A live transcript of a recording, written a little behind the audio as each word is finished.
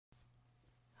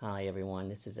Hi everyone,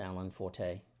 this is Alan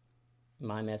Forte.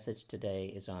 My message today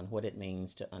is on what it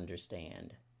means to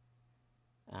understand.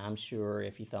 I'm sure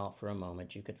if you thought for a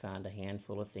moment you could find a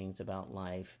handful of things about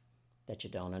life that you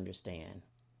don't understand,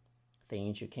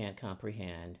 things you can't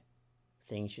comprehend,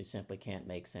 things you simply can't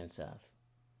make sense of.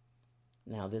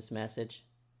 Now this message,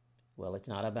 it's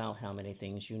not about how many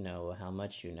things you know or how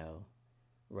much you know.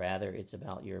 Rather, it's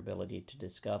about your ability to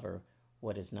discover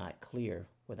what is not clear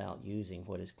without using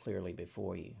what is clearly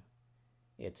before you.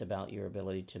 It's about your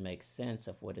ability to make sense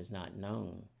of what is not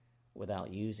known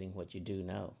without using what you do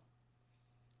know.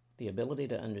 The ability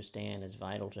to understand is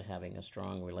vital to having a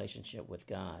strong relationship with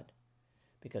God,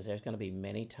 because there's going to be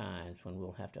many times when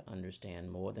we'll have to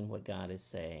understand more than what God is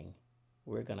saying.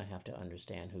 We're going to have to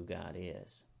understand who God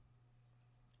is.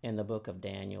 In the book of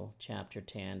Daniel, chapter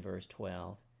 10, verse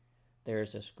 12, there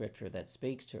is a scripture that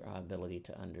speaks to our ability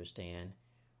to understand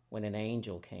when an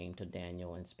angel came to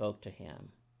Daniel and spoke to him.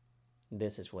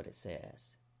 This is what it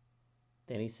says.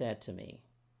 Then he said to me,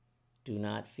 "Do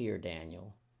not fear,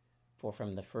 Daniel, for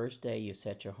from the first day you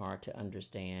set your heart to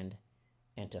understand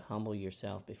and to humble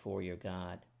yourself before your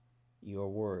God, your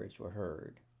words were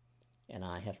heard, and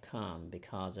I have come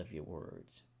because of your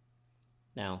words."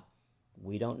 Now,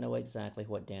 we don't know exactly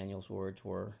what Daniel's words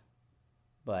were,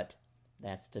 but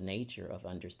that's the nature of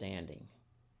understanding.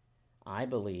 I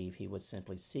believe he was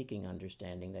simply seeking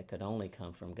understanding that could only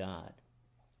come from God.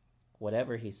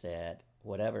 Whatever he said,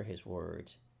 whatever his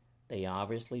words, they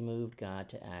obviously moved God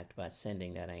to act by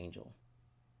sending that angel.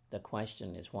 The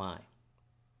question is why?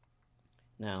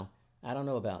 Now, I don't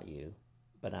know about you,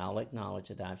 but I'll acknowledge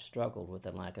that I've struggled with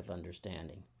the lack of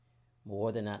understanding,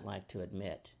 more than I'd like to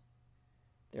admit.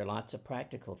 There are lots of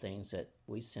practical things that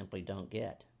we simply don't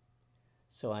get.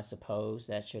 So I suppose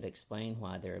that should explain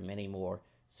why there are many more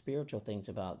spiritual things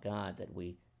about God that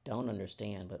we don't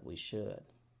understand, but we should.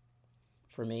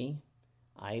 For me,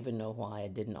 I even know why I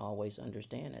didn't always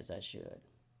understand as I should.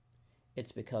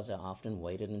 It's because I often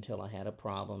waited until I had a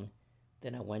problem,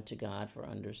 then I went to God for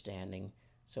understanding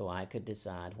so I could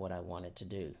decide what I wanted to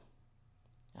do.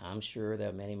 I'm sure there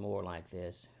are many more like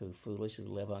this who foolishly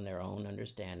live on their own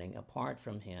understanding apart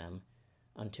from Him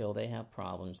until they have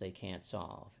problems they can't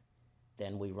solve.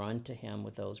 Then we run to Him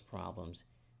with those problems,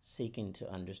 seeking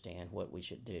to understand what we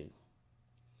should do.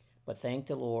 But thank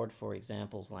the Lord for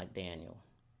examples like Daniel.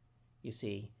 You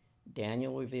see,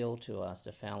 Daniel revealed to us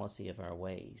the fallacy of our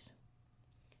ways.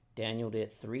 Daniel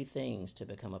did 3 things to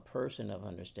become a person of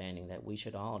understanding that we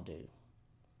should all do.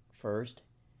 First,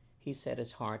 he set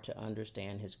his heart to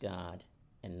understand his God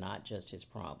and not just his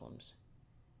problems.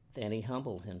 Then he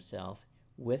humbled himself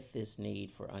with this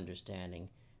need for understanding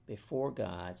before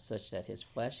God such that his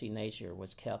fleshy nature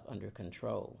was kept under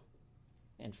control.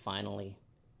 And finally,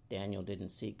 Daniel didn't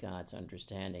seek God's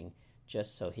understanding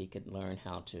just so he could learn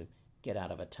how to get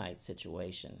out of a tight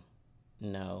situation.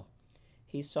 No,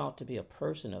 he sought to be a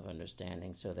person of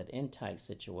understanding so that in tight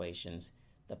situations,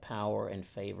 the power and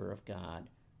favor of God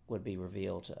would be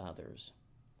revealed to others.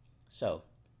 So,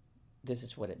 this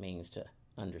is what it means to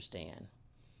understand.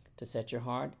 To set your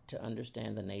heart to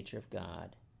understand the nature of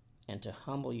God and to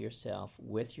humble yourself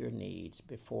with your needs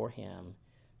before Him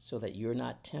so that you're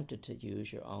not tempted to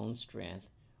use your own strength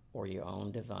or your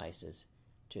own devices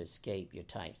to escape your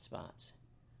tight spots.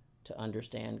 To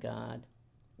understand God,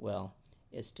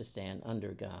 it's to stand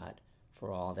under God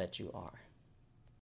for all that you are.